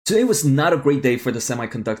Today was not a great day for the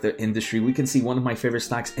semiconductor industry. We can see one of my favorite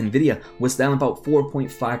stocks, Nvidia, was down about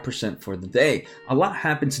 4.5% for the day. A lot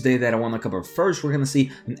happened today that I want to cover. First, we're going to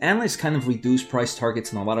see an analyst kind of reduce price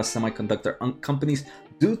targets in a lot of semiconductor companies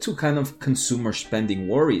due to kind of consumer spending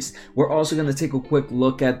worries. We're also going to take a quick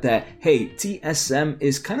look at that, hey, TSM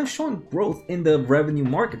is kind of showing growth in the revenue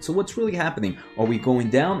market. So what's really happening? Are we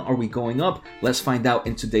going down? Are we going up? Let's find out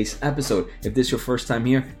in today's episode. If this is your first time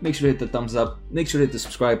here, make sure to hit the thumbs up, make sure to hit the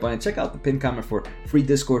subscribe button, check out the pinned comment for free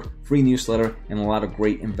Discord, free newsletter, and a lot of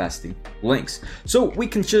great investing links. So we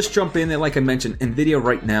can just jump in, and like I mentioned, Nvidia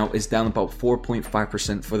right now is down about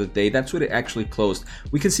 4.5% for the day. That's what it actually closed.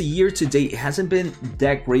 We can see year to date, it hasn't been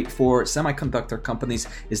that great for semiconductor companies.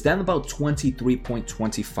 It's down about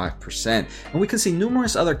 23.25%. And we can see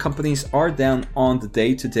numerous other companies are down on the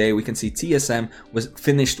day today. We can see TSM was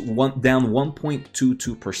finished down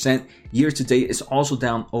 1.22%. Year to date is also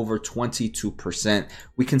down over 22%.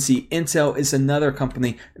 We can see Intel is another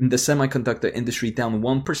company in the semiconductor industry down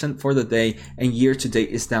 1% for the day, and year to date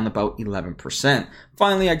is down about 11%.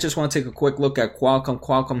 Finally, I just want to take a quick look at Qualcomm.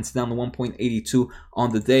 Qualcomm is down to 1.82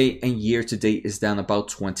 on the day, and year to date is down about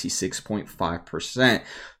 26.5%.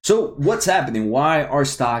 So what's happening? Why are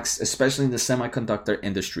stocks, especially in the semiconductor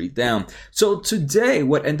industry, down? So today,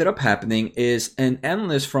 what ended up happening is an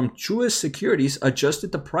analyst from Truist Securities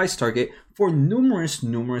adjusted the price target for numerous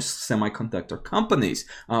semiconductor companies.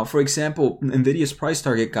 For example, Nvidia's price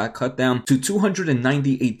target got cut down to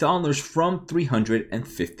 $298 from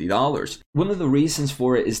 $350. One of the reasons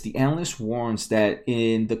for it is the analyst warns that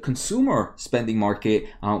in the consumer spending market,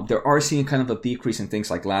 there are seeing kind of a decrease in things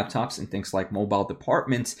like laptops and things like mobile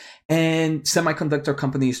departments, and semiconductor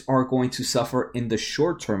companies are going to suffer in the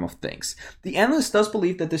short term of things. The analyst does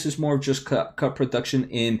believe that this is more of just cut production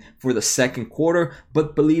in for the second quarter,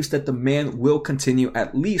 but believes that demand will continue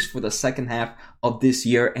at least for the second half of this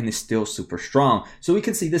year and is still super strong. So we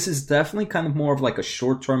can see this is definitely kind of more of like a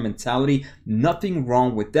short-term mentality. Nothing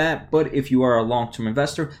wrong with that, but if you are a long-term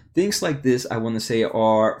investor, things like this, I want to say,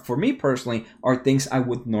 are, for me personally, are things I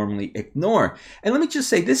would normally ignore. And let me just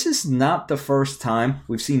say, this is not the first time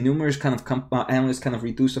we've seen numerous kind of analysts kind of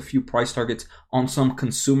reduce a few price targets on some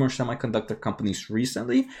consumer semiconductor companies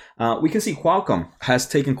recently. We can see Qualcomm has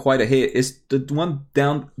taken quite a hit. It's the one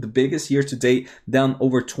down the biggest year to date, down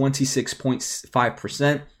over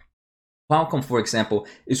 26.5%. Qualcomm, for example,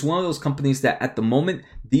 is one of those companies that at the moment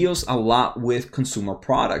deals a lot with consumer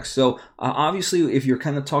products. So obviously, if you're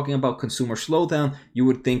kind of talking about consumer slowdown, you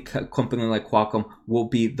would think a company like Qualcomm will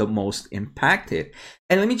be the most impacted.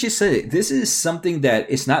 And let me just say, this is something that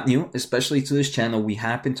is not new, especially to this channel. We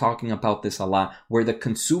have been talking about this a lot, where the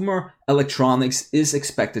consumer electronics is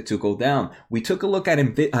expected to go down. We took a look at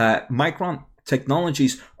Micron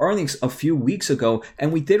Technologies earnings a few weeks ago,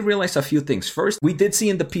 and we did realize a few things. First, we did see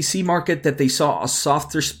in the PC market that they saw a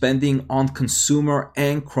softer spending on consumer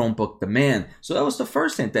and Chromebook demand. So that was the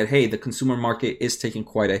first hint that, hey, the consumer market is taking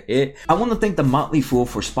quite a hit. I want to thank The Motley Fool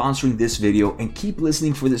for sponsoring this video, and keep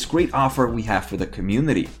listening for this great offer we have for the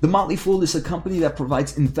community. The Motley Fool is a company that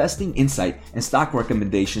provides investing insight and stock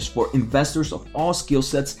recommendations for investors of all skill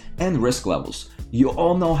sets and risk levels. You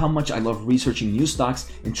all know how much I love researching new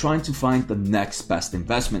stocks and trying to find the next best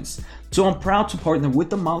investments. So I'm proud to partner with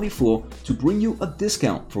The Motley Fool to bring you a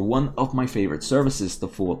discount for one of my favorite services The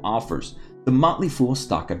Fool offers, The Motley Fool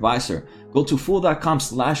Stock Advisor. Go to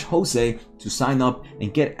fool.com/Jose to sign up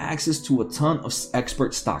and get access to a ton of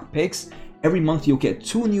expert stock picks. Every month you'll get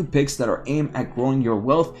 2 new picks that are aimed at growing your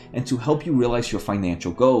wealth and to help you realize your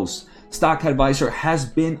financial goals. Stock Advisor has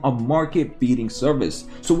been a market-beating service.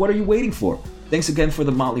 So what are you waiting for? Thanks again for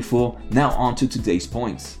The Motley Fool. Now on to today's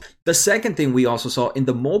points. The second thing we also saw in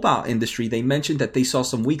the mobile industry, they mentioned that they saw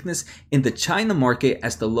some weakness in the China market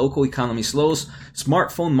as the local economy slows,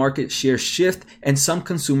 smartphone market share shift, and some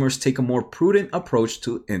consumers take a more prudent approach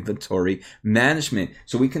to inventory management.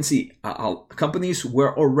 So we can see companies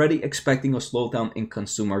were already expecting a slowdown in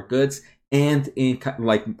consumer goods and in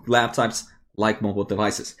like laptops, like mobile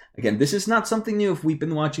devices. Again, this is not something new if we've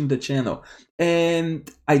been watching the channel. And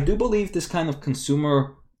I do believe this kind of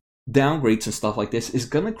consumer downgrades and stuff like this is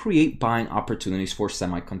going to create buying opportunities for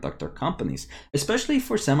semiconductor companies, especially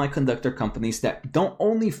for semiconductor companies that don't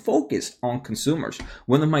only focus on consumers.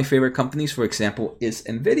 One of my favorite companies, for example, is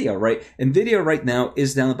Nvidia, right? Nvidia right now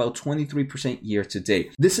is down about 23% year to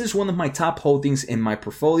date. This is one of my top holdings in my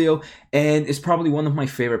portfolio, and it's probably one of my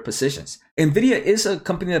favorite positions. Nvidia is a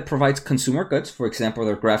company that provides consumer goods. For example,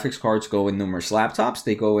 their graphics cards go in numerous laptops.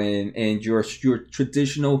 They go in your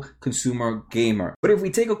traditional consumer gamer. But if we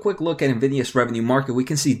take a quick look at Nvidia's revenue market, we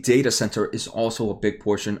can see data center is also a big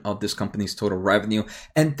portion of this company's total revenue.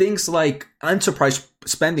 And things like enterprise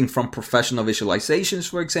spending from professional visualizations,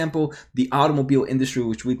 for example, the automobile industry,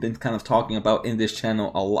 which we've been kind of talking about in this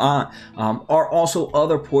channel a lot, are also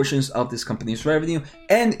other portions of this company's revenue.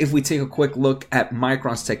 And if we take a quick look at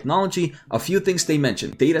Micron's technology, a few things they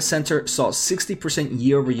mentioned. Data center saw 60%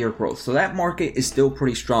 year-over-year growth, so that market is still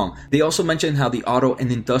pretty strong. They also mentioned how the auto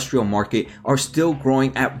and industrial market are still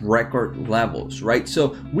growing at record levels, right?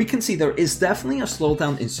 So we can see there is definitely a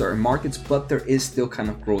slowdown in certain markets, but there is still kind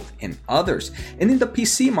of growth in others. And in the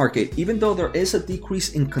PC market, even though there is a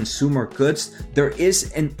decrease in consumer goods, there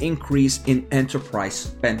is an increase in enterprise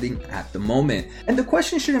spending at the moment. And the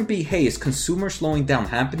question shouldn't be, hey, is consumer slowing down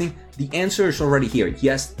happening? The answer is already here.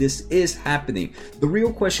 Yes, this is happening. The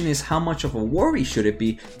real question is, how much of a worry should it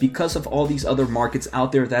be because of all these other markets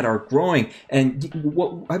out there that are growing? And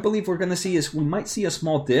what I believe we're going to see is we might see a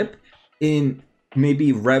small dip in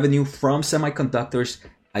maybe revenue from semiconductors.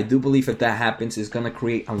 I do believe if that happens, it's going to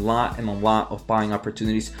create a lot of buying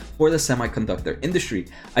opportunities for the semiconductor industry.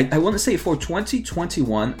 I want to say for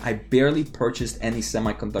 2021, I barely purchased any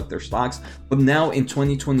semiconductor stocks, but now in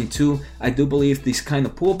 2022, I do believe these kind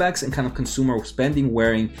of pullbacks and kind of consumer spending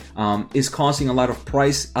wearing is causing a lot of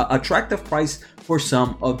attractive price for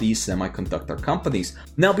some of these semiconductor companies.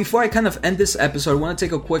 Now, before I kind of end this episode, I want to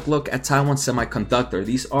take a quick look at Taiwan Semiconductor.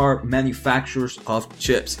 These are manufacturers of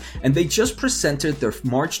chips, and they just presented their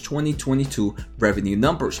March 2022 revenue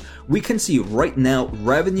numbers. We can see right now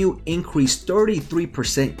revenue increased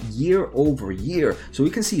 33% year over year. So we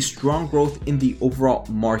can see strong growth in the overall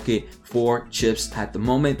market for chips at the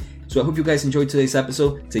moment. So I hope you guys enjoyed today's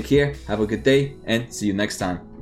episode. Take care, have a good day, and see you next time.